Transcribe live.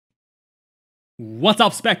What's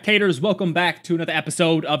up, spectators? Welcome back to another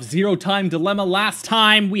episode of Zero Time Dilemma. Last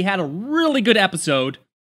time, we had a really good episode,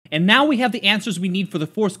 and now we have the answers we need for the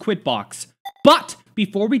forced quit box. But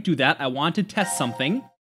before we do that, I want to test something,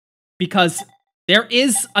 because there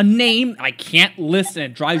is a name I can't list and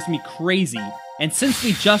it drives me crazy. And since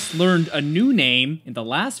we just learned a new name in the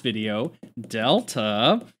last video,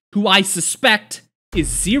 Delta, who I suspect is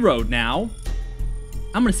zeroed now,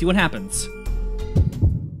 I'm gonna see what happens.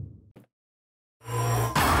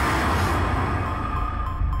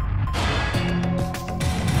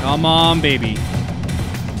 Come on, baby.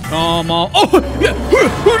 Come on. Oh, yeah.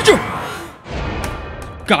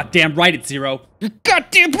 Goddamn right it's zero. You're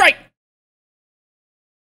goddamn right.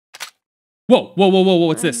 Whoa, whoa, whoa, whoa, whoa,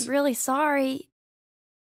 what's this? I'm really sorry.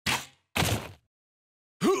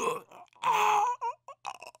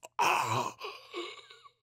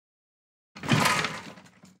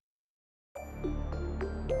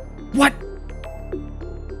 What?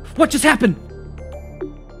 What just happened?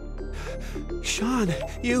 Sean,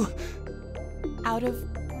 you... Out of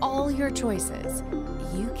all your choices,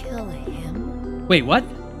 you kill him? Wait, what?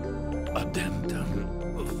 Addendum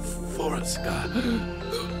Forska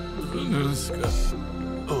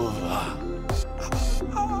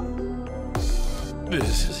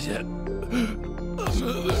This is yet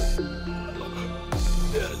another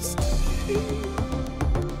destiny.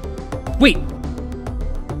 Wait.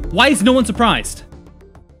 Why is no one surprised?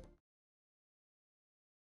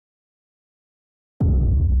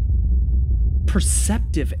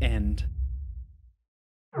 Perceptive end.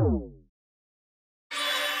 Huh?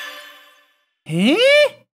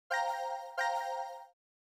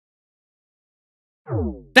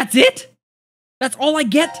 That's it? That's all I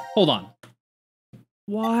get? Hold on.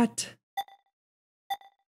 What?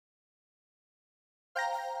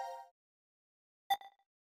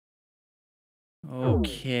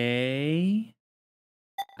 Okay.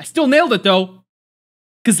 I still nailed it though.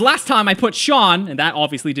 Because last time I put Sean, and that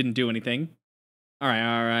obviously didn't do anything.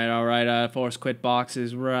 Alright. Force quit box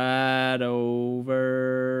is right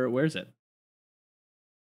over... Where is it?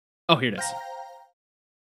 Oh, here it is.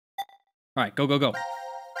 Alright, go, go, go.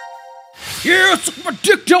 Yeah, suck my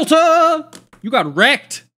dick, Delta! You got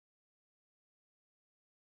wrecked.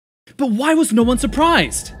 But why was no one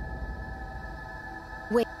surprised?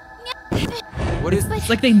 Wait. What is... It's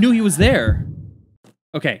like they knew he was there.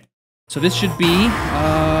 Okay, so this should be...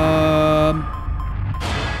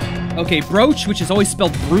 Okay, brooch, which is always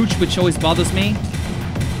spelled brooch, which always bothers me.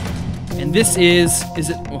 And this is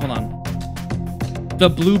it, oh, hold on. The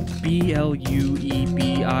blue, B-L-U-E-B-I-R-D.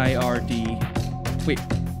 Wait,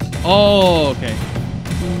 oh, okay.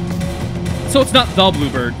 So it's not the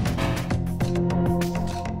bluebird.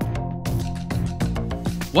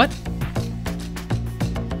 What?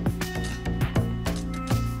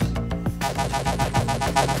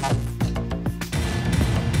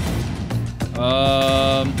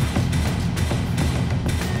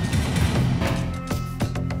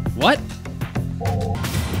 What?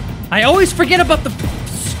 I always forget about the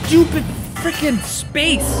stupid freaking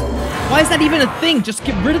space. Why is that even a thing? Just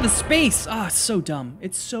get rid of the space. Ah, it's so dumb.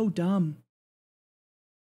 It's so dumb.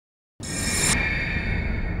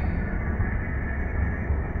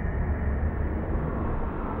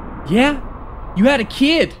 Yeah, you had a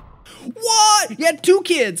kid. What? You had two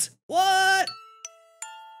kids. What?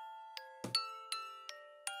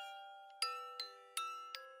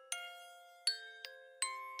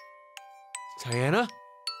 Diana?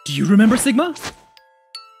 Do you remember Sigma?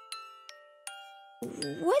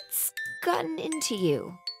 What's gotten into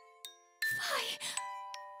you? Fi.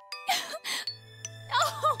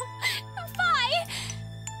 Oh, Fi.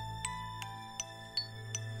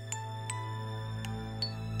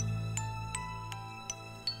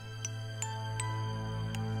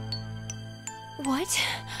 What?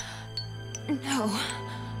 No.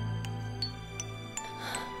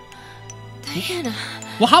 Diana.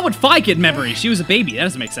 Well, how would Fi get memory? She was a baby. That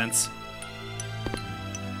doesn't make sense.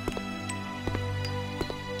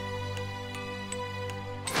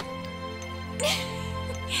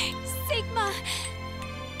 Sigma.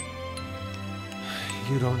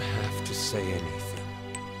 You don't have to say anything.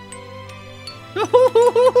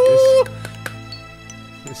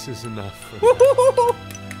 This is enough for me.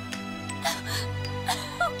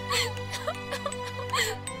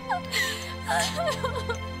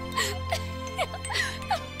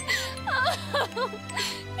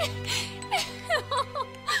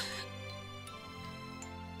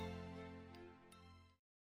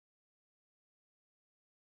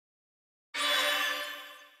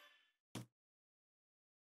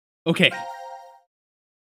 Okay.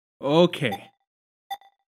 Okay.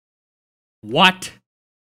 What?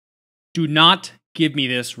 Do not give me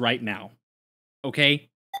this right now. Okay?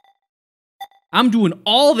 I'm doing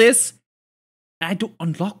all this, and I don't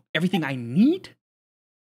unlock everything I need?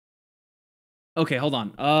 Okay, hold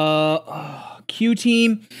on. Q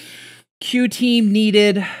team. Q team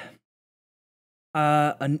needed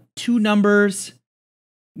 2 numbers.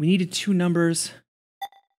 We needed 2 numbers.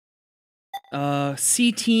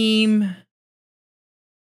 C team.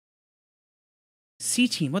 C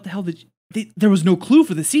team. What the hell did there was no clue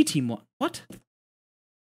for the C team one. What?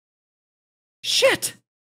 Shit.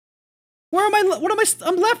 Where am I?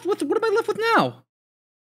 I'm left with. What am I left with now?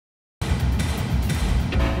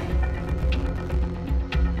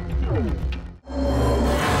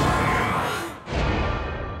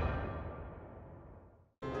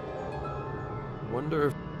 Wonder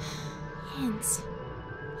if... Hints.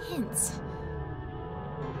 Hints.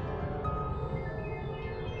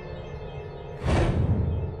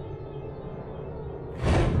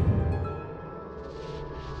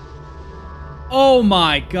 Oh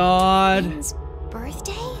my god. Hin's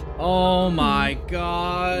birthday? Oh my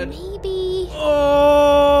god. Maybe.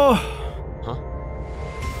 Oh. Huh?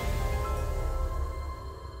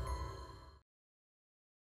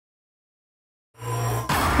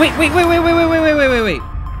 Wait. Wait.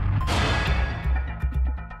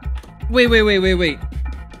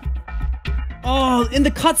 Oh, in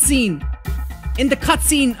the cutscene.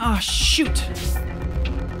 Oh, shoot.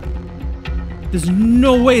 There's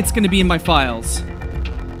no way it's gonna be in my files.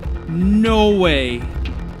 No way.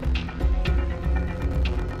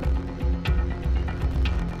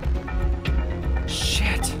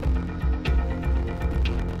 Shit.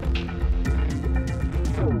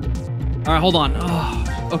 All right, hold on.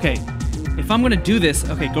 Oh, okay. If I'm gonna do this,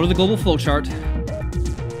 okay, go to the global flowchart.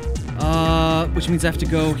 Which means I have to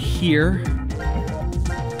go here.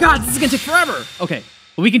 God, this is gonna take forever. Okay,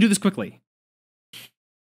 but we can do this quickly.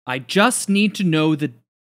 I just need to know the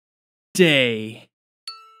day.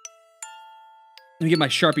 Let me get my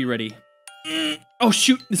Sharpie ready. Oh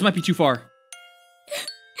shoot, this might be too far.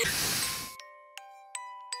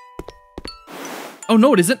 Oh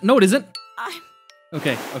no, it isn't. No, it isn't.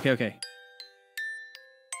 Okay.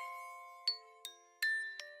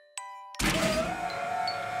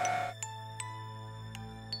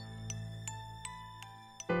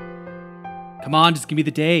 Come on, just give me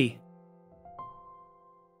the day.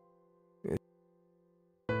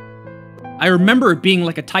 I remember it being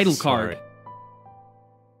like a title card.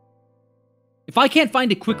 If I can't find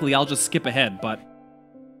it quickly, I'll just skip ahead, but...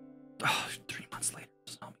 Oh, 3 months later.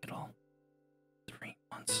 Doesn't help me at all. 3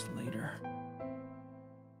 months later.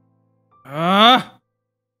 Oh!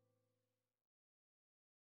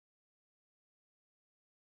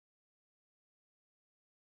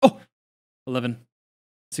 11,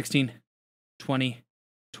 16, 20,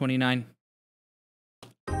 29.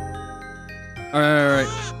 Alright.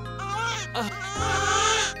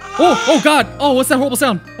 Oh god! Oh, what's that horrible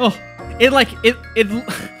sound? Oh,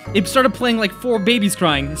 it started playing like 4 babies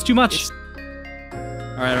crying. It's too much.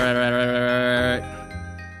 Alright.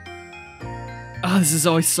 Oh, this is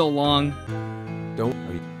always so long. Don't...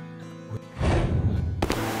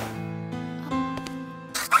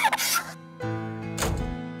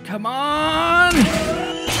 Come on!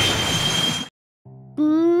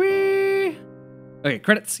 Okay,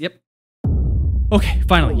 credits, yep. Okay,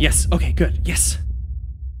 finally, yes. Okay, good, yes.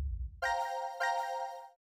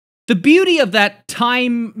 The beauty of that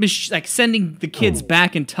time, like sending the kids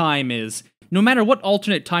back in time is, no matter what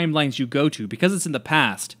alternate timelines you go to, because it's in the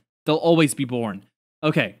past, they'll always be born.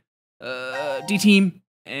 Okay, D-Team,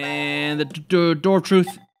 and the Door of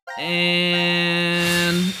Truth,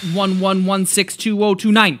 and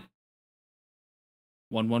 11162029.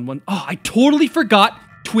 111. Oh, I totally forgot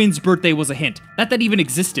Twins' birthday was a hint. That even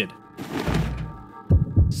existed.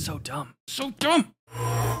 So dumb. So dumb.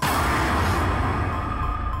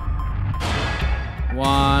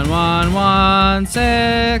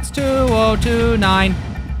 11162029.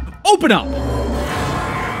 Open up.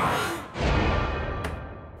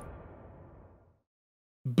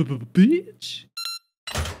 Bitch.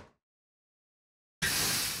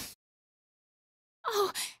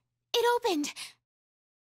 Oh, it opened.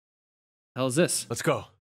 Hell is this? Let's go.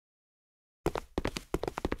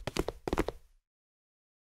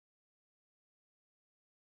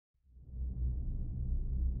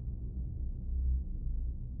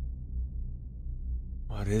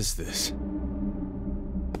 What is this?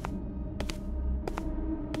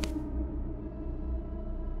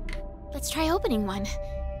 Let's try opening one.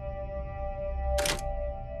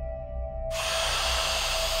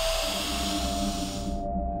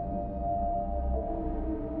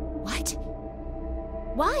 What?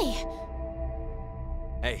 Why?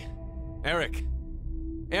 Hey, Eric!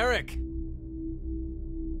 Eric!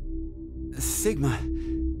 Sigma.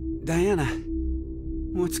 Diana.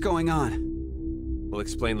 What's going on? We'll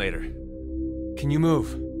explain later. Can you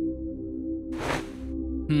move?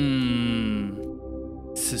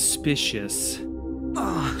 Suspicious.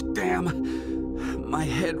 Oh, damn. My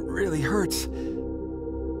head really hurts.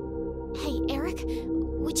 Hey, Eric,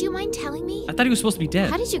 would you mind telling me? I thought he was supposed to be dead.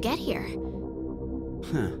 How did you get here?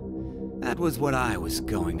 Huh. That was what I was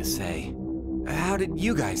going to say. How did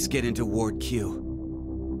you guys get into Ward Q?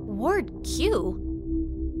 Ward Q?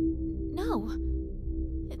 No.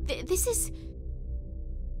 This is...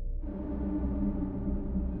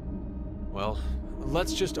 Well,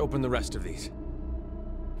 let's just open the rest of these.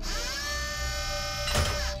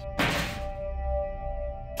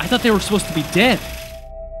 I thought they were supposed to be dead.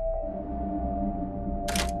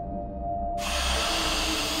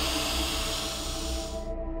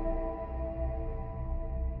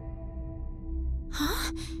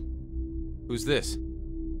 Huh? Who's this?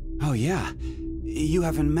 Oh yeah. You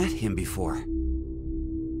haven't met him before.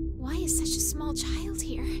 Why is such a small child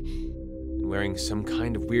here? Wearing some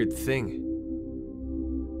kind of weird thing.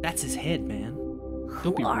 That's his head, man.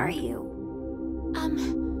 Don't be Who are rude. you?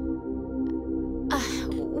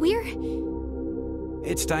 We're...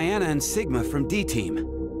 It's Diana and Sigma from D-Team.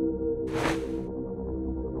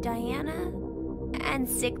 Diana and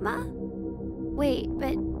Sigma? Wait,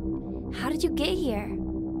 but how did you get here?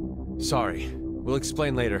 Sorry. We'll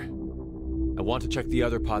explain later. I want to check the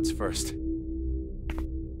other pods first.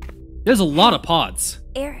 There's a lot of pods.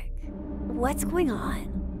 Eric, what's going on?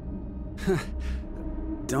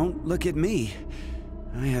 Don't look at me.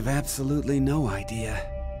 I have absolutely no idea.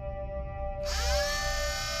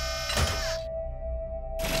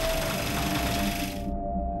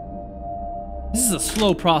 This is a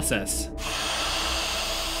slow process.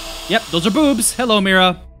 Yep, those are boobs. Hello,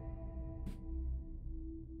 Mira.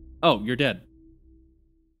 Oh, you're dead.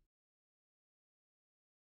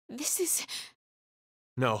 This is...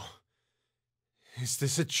 No. Is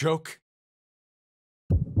this a joke?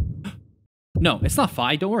 No, it's not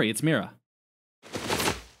Fi. Don't worry, it's Mira.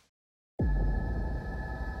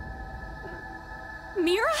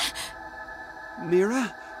 Mira?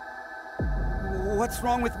 Mira? What's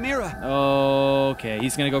wrong with Mira? Okay,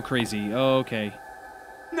 he's gonna go crazy. Okay.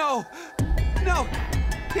 No! No!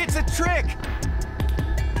 It's a trick!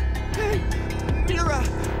 Hey, Mira!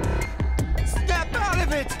 Snap out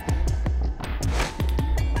of it!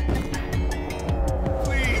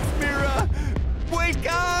 Please, Mira!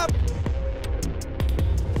 Wake up!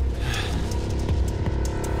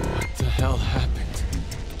 What the hell happened?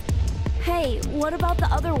 Hey, what about the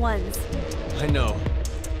other ones? I know.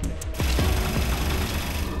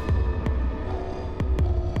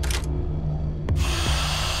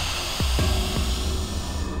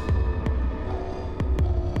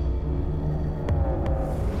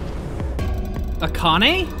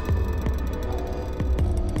 Akane?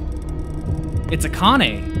 It's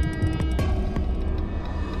Akane.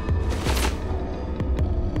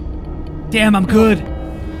 Damn, I'm good.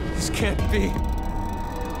 This can't be.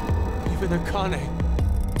 Even Akane.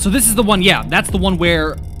 So this is the one, yeah, that's the one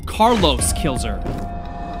where Carlos kills her.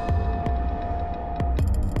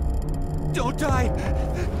 Don't die!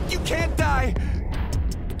 You can't die!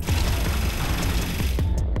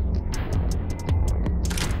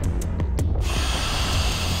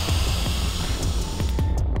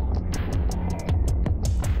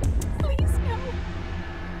 Please, no.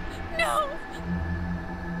 No!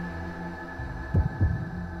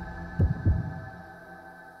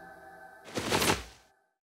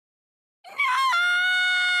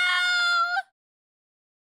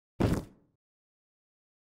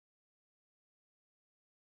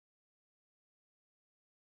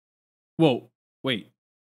 Whoa, wait.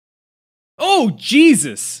 Oh,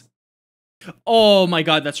 Jesus! Oh my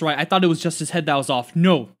god, that's right. I thought it was just his head that was off.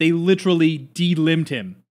 No, they literally de-limbed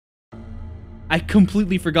him. I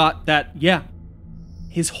completely forgot that, yeah,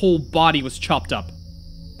 his whole body was chopped up.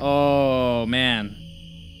 Oh, man.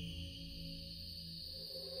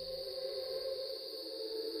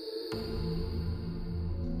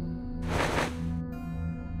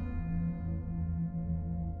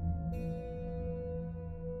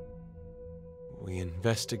 We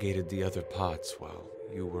investigated the other pods while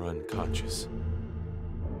you were unconscious.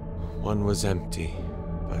 One was empty,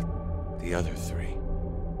 but the other three...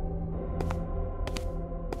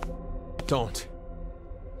 Don't.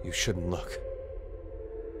 You shouldn't look.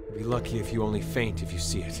 You'll be lucky if you only faint if you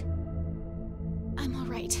see it. I'm all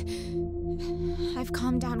right. I've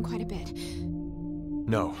calmed down quite a bit.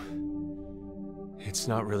 No. It's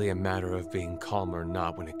not really a matter of being calm or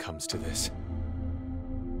not when it comes to this.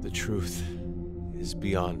 The truth is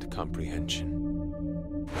beyond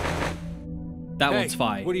comprehension. That Hey, one's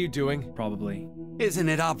fine. what are you doing? Probably. Isn't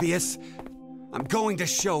it obvious? I'm going to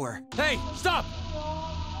show her. Hey, stop!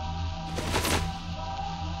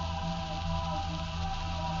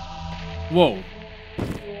 Whoa.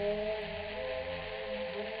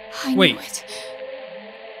 I Wait. knew it.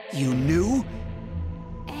 You knew?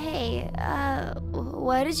 Hey,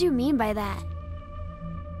 what did you mean by that?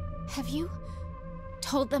 Have you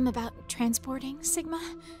told them about transporting Sigma?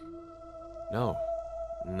 No,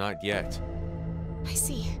 not yet. I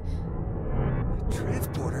see.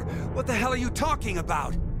 Transporter? What the hell are you talking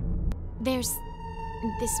about? There's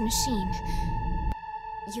this machine.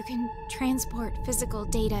 You can transport physical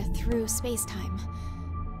data through space-time.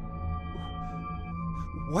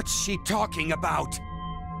 What's she talking about?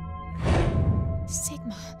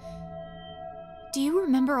 Sigma. Do you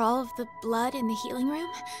remember all of the blood in the healing room?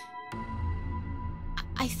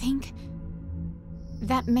 I think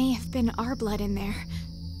that may have been our blood in there.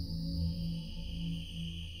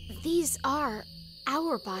 These are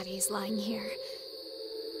our bodies lying here.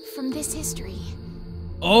 From this history.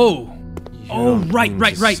 Oh. You Oh, don't right, mean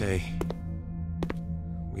right, to right. say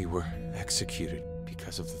we were executed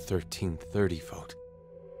because of the 1330 vote.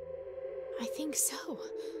 I think so.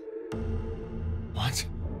 What?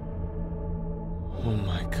 Oh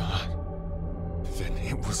my god. Then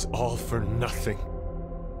it was all for nothing.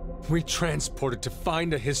 We transported to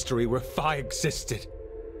find a history where Phi existed.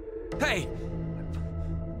 Hey!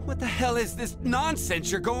 What the hell is this nonsense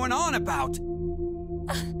you're going on about?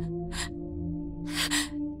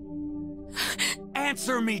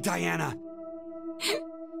 Answer me, Diana!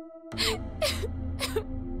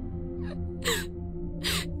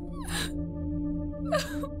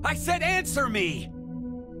 I said answer me!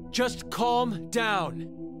 Just calm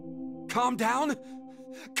down. Calm down?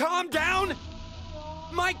 Calm down?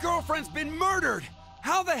 My girlfriend's been murdered!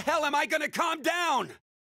 How the hell am I gonna calm down?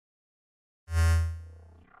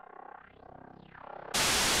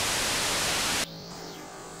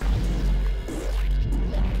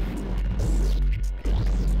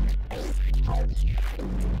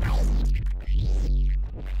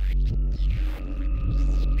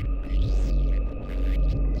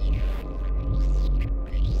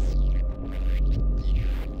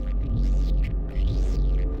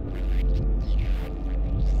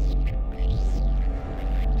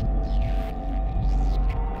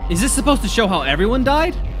 Is this supposed to show how everyone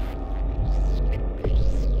died?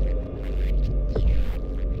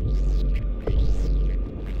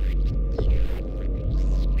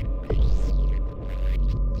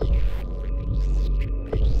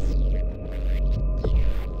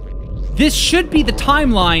 This should be the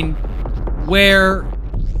timeline where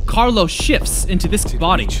Carlos shifts into this Did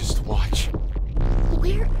body. we just watch?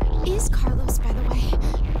 Where is Carlos, by the way?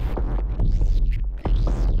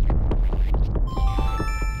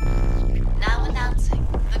 Now announcing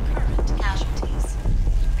the current casualties.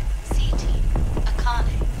 C-Team,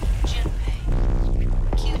 Akane, Junpei.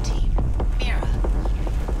 Q-Team, Mira.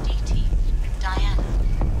 D-Team, Diana,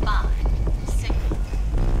 Phi, Sigma.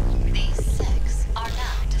 These 6 are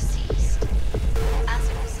now deceased. As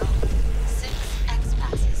a result, 6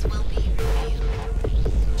 X-passes will be revealed.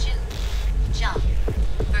 June, Jump,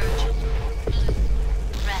 Virgin, Blue,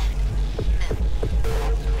 Red, Mill.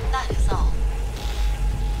 That is all.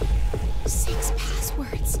 6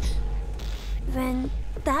 passwords. Then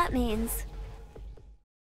that means...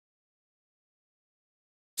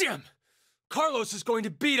 Damn! Carlos is going to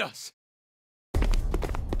beat us!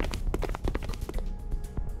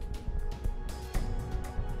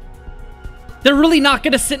 They're really not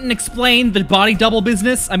gonna sit and explain the body double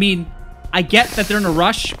business. I mean, I get that they're in a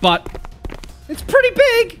rush, but it's pretty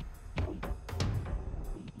big.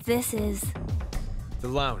 This is... The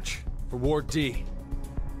lounge for Ward D.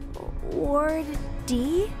 Ward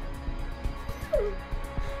D?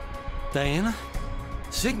 Diana?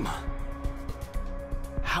 Sigma?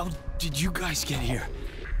 How did you guys get here?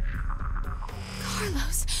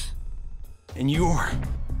 Carlos. And you're...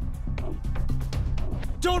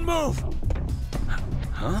 Don't move!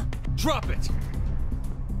 Huh? Drop it!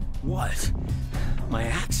 What? My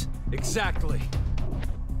axe? Exactly.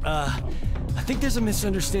 I think there's a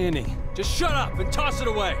misunderstanding. Just shut up and toss it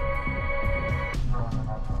away!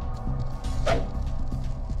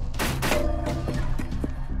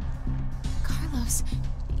 Carlos,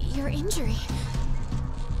 your injury.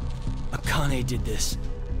 Akane did this.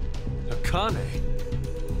 Akane?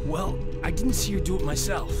 Well, I didn't see her do it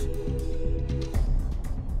myself.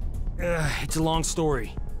 It's a long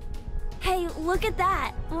story. Hey, look at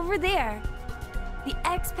that! Over there! The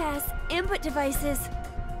X-Pass input devices.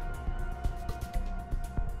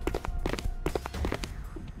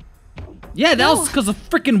 Yeah, that was because of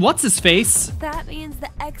freaking what's-his-face. That means the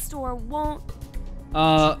X door won't...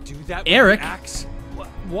 Do that with Eric. the axe?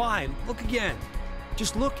 Why? Look again.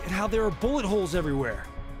 Just look at how there are bullet holes everywhere.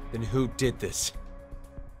 Then who did this?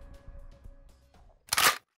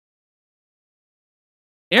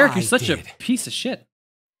 Eric, I you're such a did. piece of shit.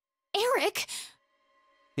 Eric!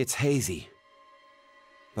 It's hazy,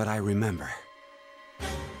 but I remember.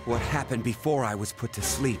 What happened before I was put to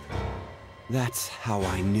sleep. That's how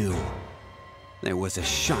I knew. There was a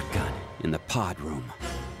shotgun in the pod room.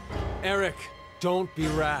 Eric, don't be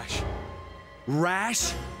rash.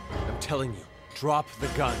 Rash? I'm telling you, drop the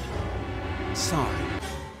gun. Sorry,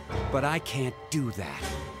 but I can't do that.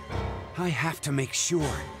 I have to make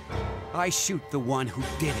sure. I shoot the one who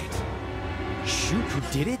did it. Shoot who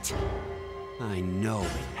did it? I know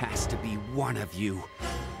it has to be one of you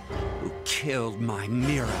who killed my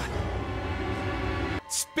Mira.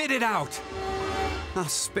 Spit it out! I'll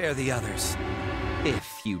spare the others,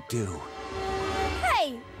 if you do.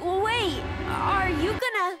 Hey, wait! Are you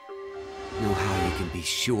gonna... Know how you can be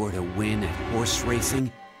sure to win at horse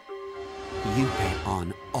racing? You bet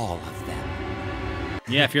on all of them.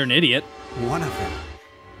 Yeah, if you're an idiot. One of them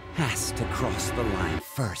has to cross the line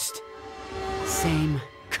first. Same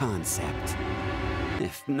concept.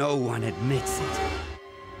 If no one admits it,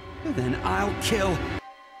 then I'll kill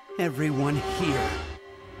everyone here.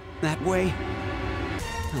 That way,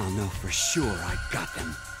 I'll know for sure I got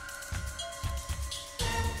them.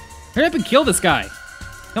 Hurry up and kill this guy.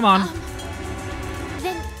 Come on.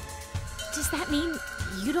 Then, does that mean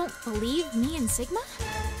you don't believe me and Sigma?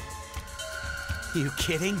 You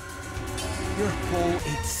kidding? Your whole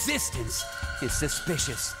existence is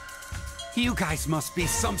suspicious. You guys must be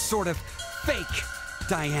some sort of fake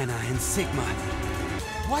Diana and Sigma.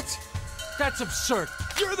 What? That's absurd.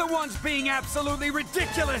 You're the ones being absolutely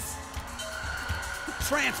ridiculous!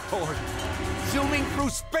 Transport! Zooming through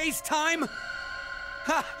space-time?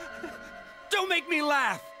 Ha! Don't make me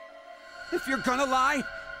laugh! If you're gonna lie,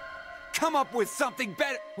 come up with something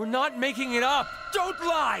better. We're not making it up. Don't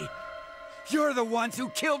lie! You're the ones who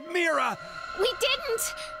killed Mira! We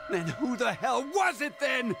didn't! Then who the hell was it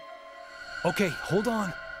then? Okay, hold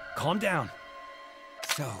on. Calm down.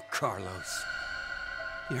 So, Carlos,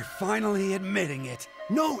 you're finally admitting it.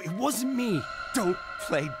 No, it wasn't me. Don't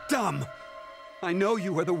play dumb. I know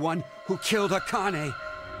you were the one who killed Akane.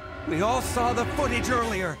 We all saw the footage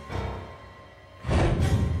earlier.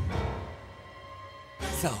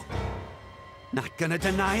 So, not gonna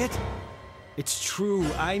deny it? It's true,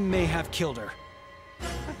 I may have killed her.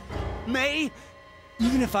 May?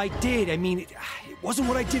 Even if I did, I mean, it wasn't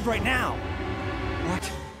what I did right now.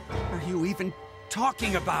 What are you even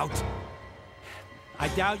talking about? I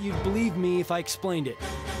doubt you'd believe me if I explained it.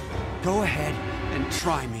 Go ahead and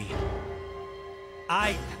try me.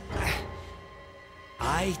 I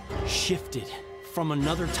shifted from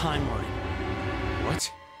another timeline.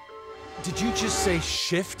 What? Did you just say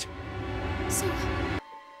shift? So,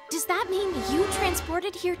 does that mean you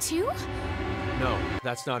transported here too? No,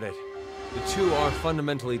 that's not it. The two are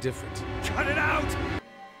fundamentally different. Cut it out!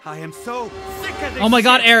 I am so sick of this Oh my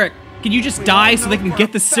god, shit. Eric. Can you just We die all so they know can for get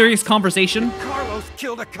a this fact serious conversation? Carlos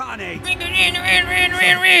killed Akane.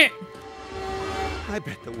 I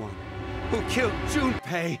bet the one who killed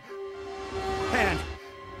Junpei and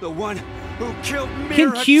the one who killed Mira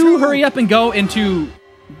Can Q too. hurry up and go into...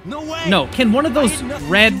 No way! No, can one of I those had nothing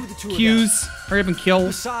to red do with the two of Qs hurry up and kill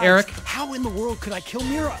Besides, Eric? how in the world could I kill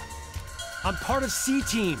Mira? I'm part of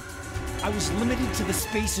C-Team. I was limited to the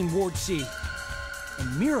space in Ward C.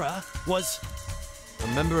 And Mira was... A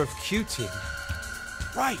member of Q Team.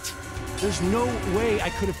 right. There's no way I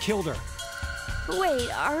could have killed her. Wait,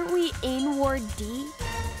 aren't we in Ward D?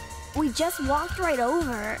 We just walked right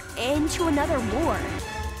over into another ward.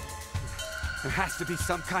 There has to be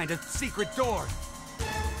some kind of secret door.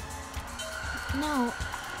 No,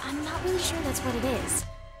 I'm not really sure that's what it is.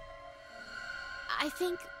 I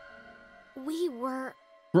think we were...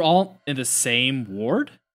 We're all in the same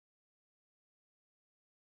ward?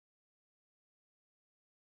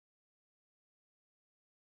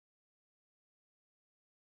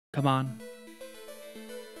 Come on.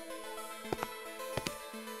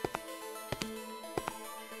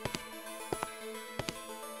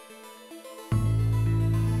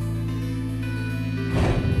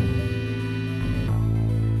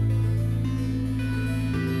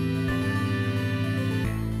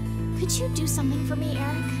 Could you do something for me,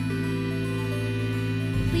 Eric?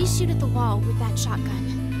 Please shoot at the wall with that shotgun.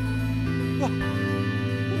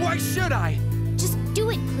 Why should I? Just do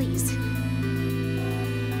it, please.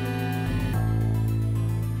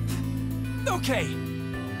 Okay,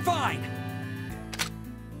 fine.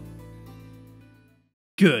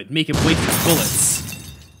 Good, make him waste his bullets.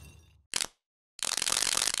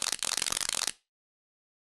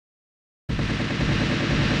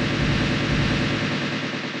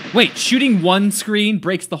 Wait, shooting one screen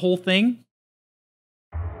breaks the whole thing?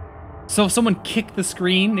 So if someone kicked the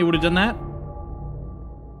screen, it would have done that?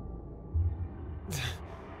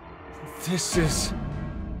 This is...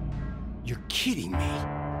 You're kidding me.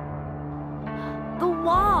 The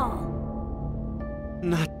wall!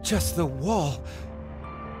 Not just the wall.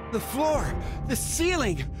 The floor, the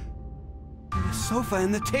ceiling, and the sofa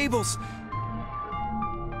and the tables.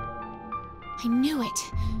 I knew it.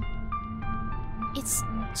 It's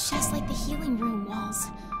just like the healing room walls.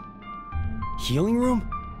 Healing room?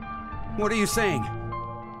 What are you saying?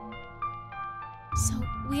 So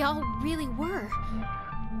we all really were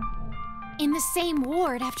in the same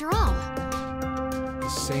ward after all. the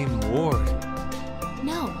same ward.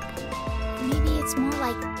 No. Maybe it's more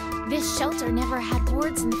like this shelter never had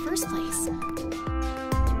wards in the first place.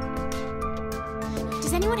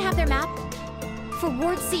 Does anyone have their map? For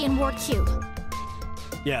Ward C and Ward Q.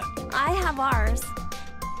 Yeah. I have ours.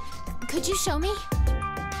 Could you show me?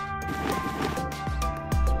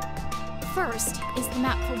 First is the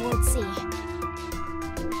map for Ward C.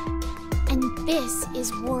 And this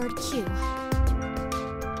is Ward Q.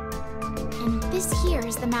 And this here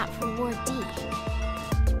is the map for Ward D.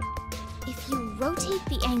 If you rotate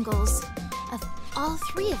the angles of all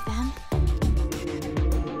three of them,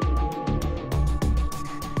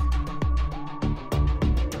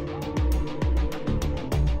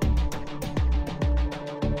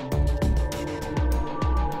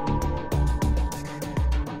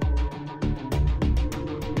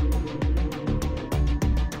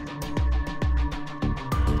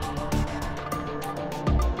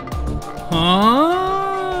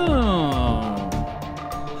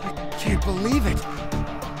 Can't believe it.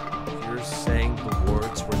 You're saying the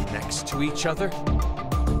wards were next to each other?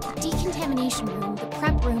 the decontamination room, the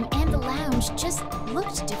prep room, and the lounge just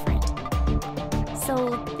looked different.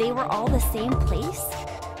 So they were all the same place?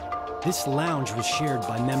 This lounge was shared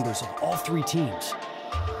by members of all three teams.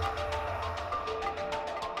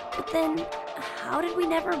 But then, how did we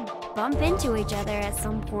never bump into each other at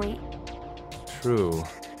some point? True.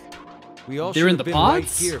 We all They're should in have the been right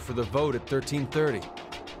pods? here for the vote at 13:30.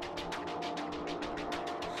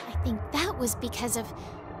 I think that was because of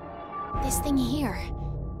this thing here.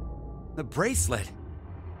 The bracelet.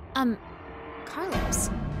 Carlos,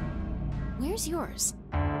 where's yours?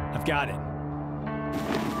 I've got it.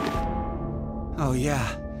 Oh,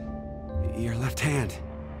 yeah. Your left hand.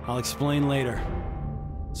 I'll explain later.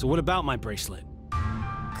 So what about my bracelet?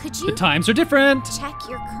 Could The you times are different. check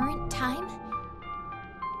your current time?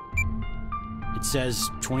 It says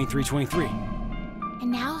 23:23.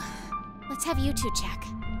 And now, let's have you two check.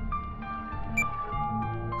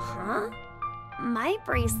 Huh? My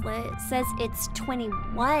bracelet says it's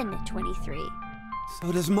 21:23.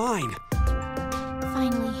 So does mine.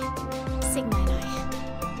 Finally, Sigma and I.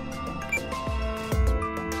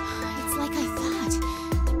 It's like I thought.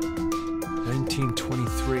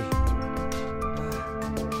 1923.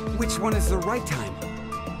 Which one is the right time?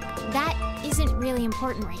 That isn't really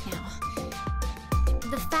important right now.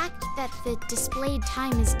 The fact that the displayed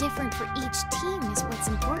time is different for each team is what's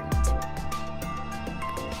important.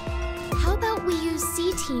 How about we use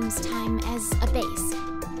C team's time as a base?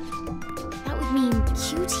 That would mean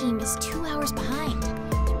Q team is 2 hours behind,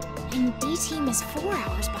 and D team is 4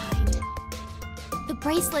 hours behind. The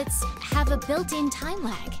bracelets have a built-in time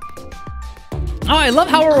lag. Oh, I love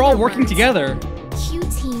how we're all In other working words, together. Q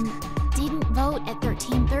team didn't vote at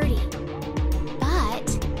 13:30, but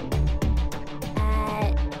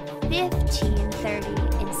At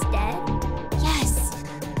 15:30 instead? yes,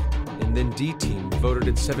 And then D team voted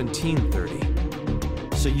at 17:30.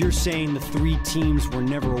 So you're saying the three teams were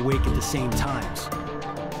never awake at the same times?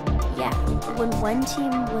 Yeah, when one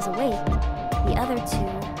team was awake, the other two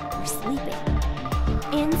were sleeping.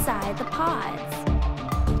 Inside the pods.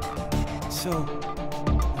 So,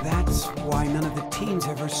 that's why none of the teams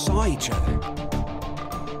ever saw each other.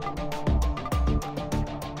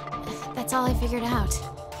 that's all I figured out.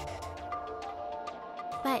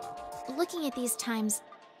 But looking at these times,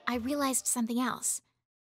 I realized something else.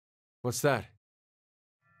 What's that?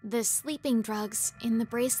 The sleeping drugs in the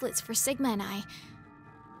bracelets for Sigma and I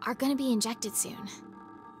are gonna be injected soon.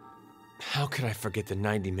 How could I forget the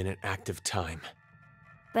 90-minute active time?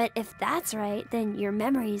 But if that's right, then your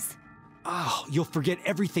memories... Oh, you'll forget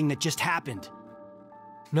everything that just happened.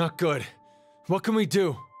 Not good. What can we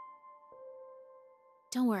do?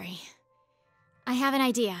 Don't worry. I have an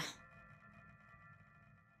idea.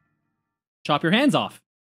 Chop your hands off.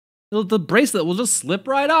 The bracelet will just slip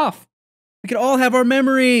right off. We could all have our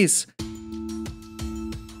memories.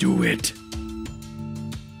 Do it.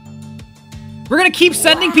 We're gonna keep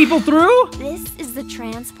sending people through? This is the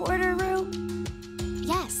transporter room?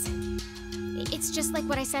 Yes. It's just like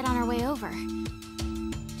what I said on our way over.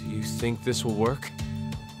 Do you think this will work?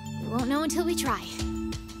 We won't know until we try.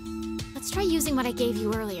 Let's try using what I gave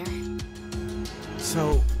you earlier.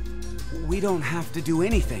 So, we don't have to do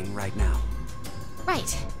anything right now.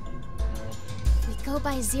 Right. If we go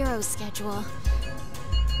by Zero's schedule,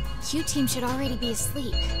 Q Team should already be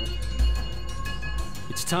asleep.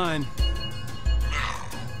 It's time. Now,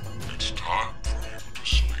 it's time for you to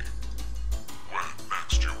sleep. When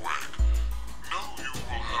next you wake, know you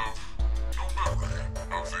will have no memory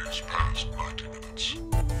of these past 90 minutes.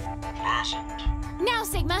 Pleasant Now,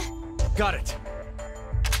 Sigma! Got it.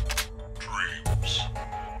 dreams.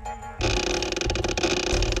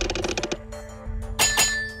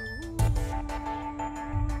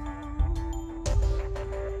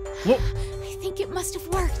 Whoa. I think it must have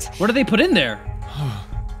worked. What do they put in there?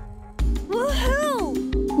 Woohoo!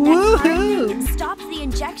 Woohoo! That stops the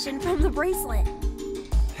injection from the bracelet.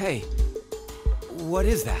 Hey, what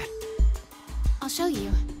is that? I'll show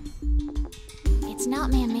you. It's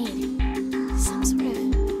not man-made. Some sort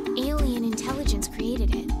of alien intelligence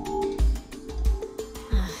created it.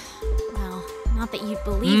 Well, not that you'd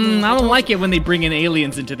believe me. if I don't told like you. it when they bring in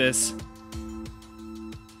aliens into this.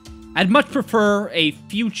 I'd much prefer a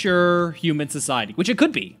future human society, which it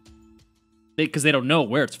could be. Because they don't know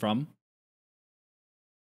where it's from.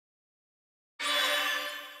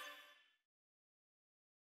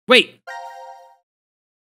 Wait.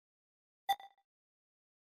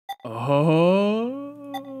 Oh.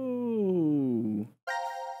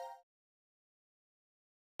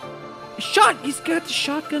 Shot! He's got the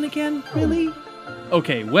shotgun again? Really?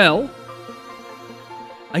 Okay, well,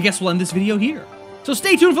 I guess we'll end this video here. So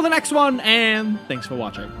stay tuned for the next one, and thanks for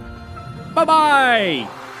watching. Bye-bye!